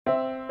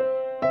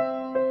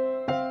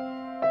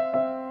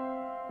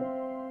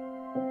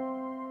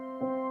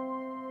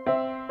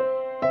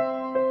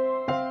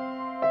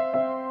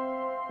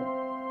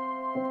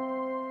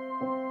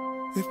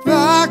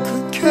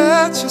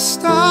catch a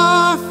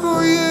star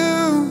for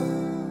you.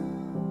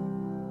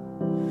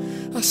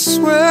 I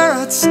swear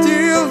I'd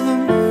steal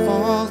them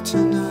all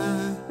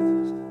tonight,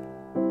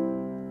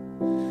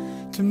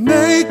 to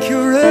make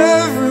your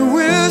every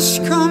wish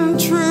come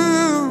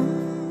true,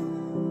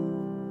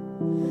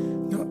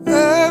 your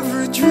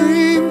every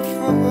dream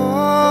for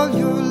all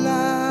your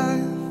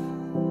life.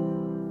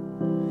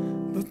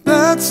 But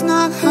that's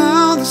not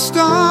how the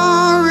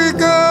story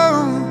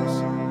goes.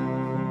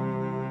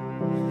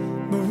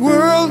 The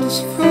world is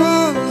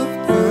full of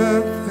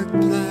perfect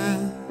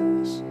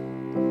plans.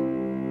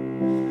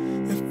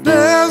 If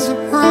there's a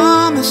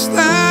promise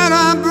that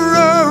I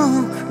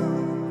broke,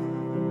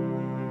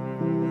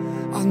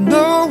 I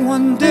know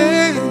one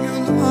day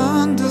you'll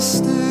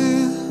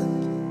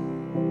understand.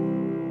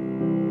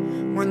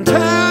 When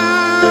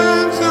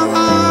times are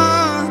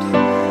hard,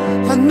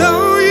 I know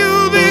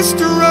you'll be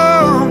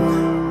strong.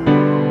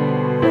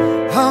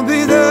 I'll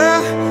be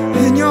there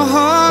in your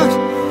heart,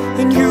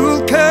 and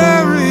you'll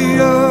carry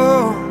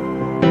on.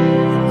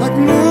 Like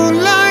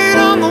moonlight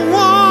on the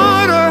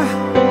water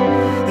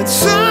and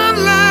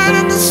sunlight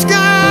in the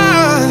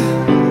sky.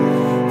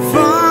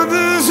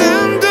 Fathers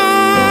and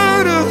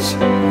daughters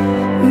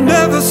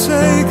never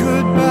say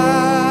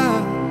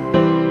goodbye.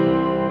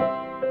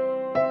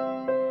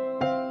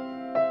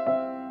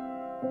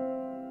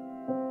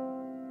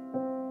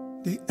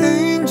 The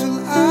angel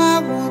I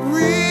would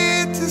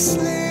read to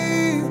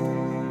sleep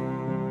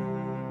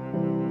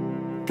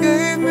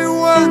gave me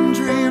one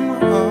dream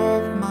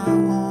of my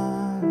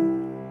own.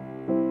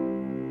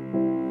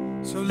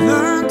 So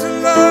learn to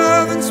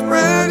love and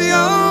spread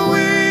your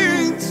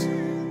wings,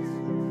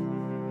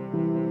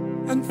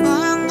 and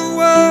find the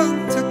world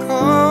to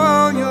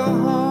call your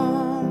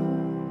home.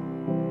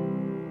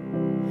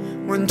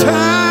 When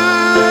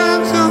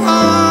times are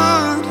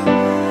hard,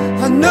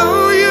 I know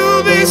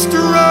you'll be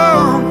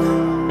strong.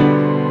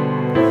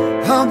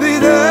 I'll be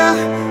there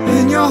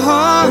in your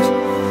heart,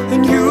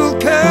 and you'll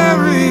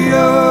carry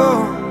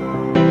on.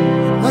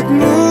 Like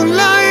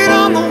moonlight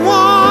on the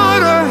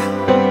water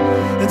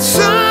and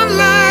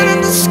sunlight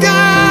in the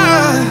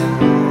sky.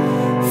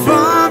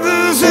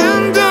 Fathers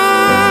and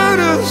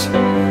daughters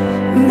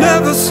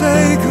never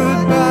say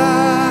goodbye.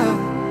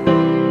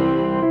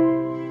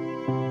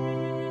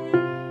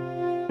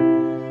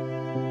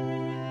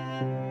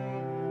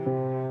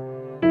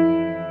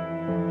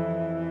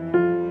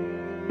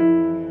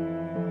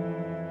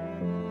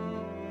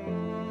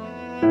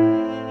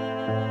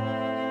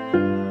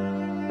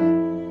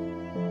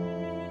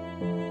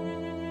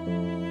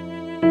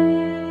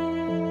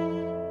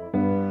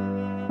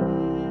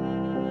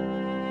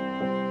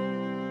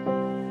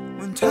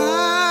 When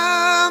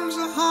times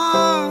are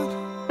hard,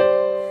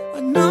 I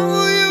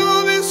know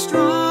you'll be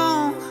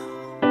strong.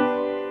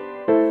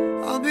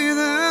 I'll be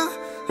there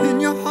in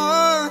your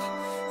heart,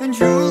 and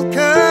you'll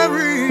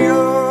carry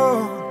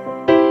on.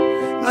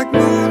 Like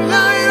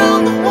moonlight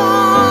on the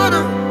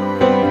water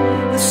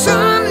and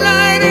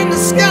sunlight in the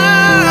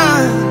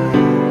sky.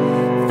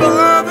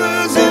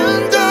 Fathers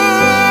and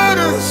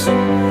daughters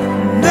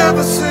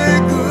never say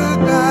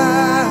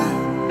goodbye.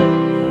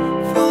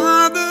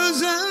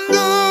 Fathers and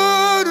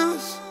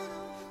daughters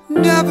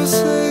never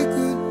say goodbye.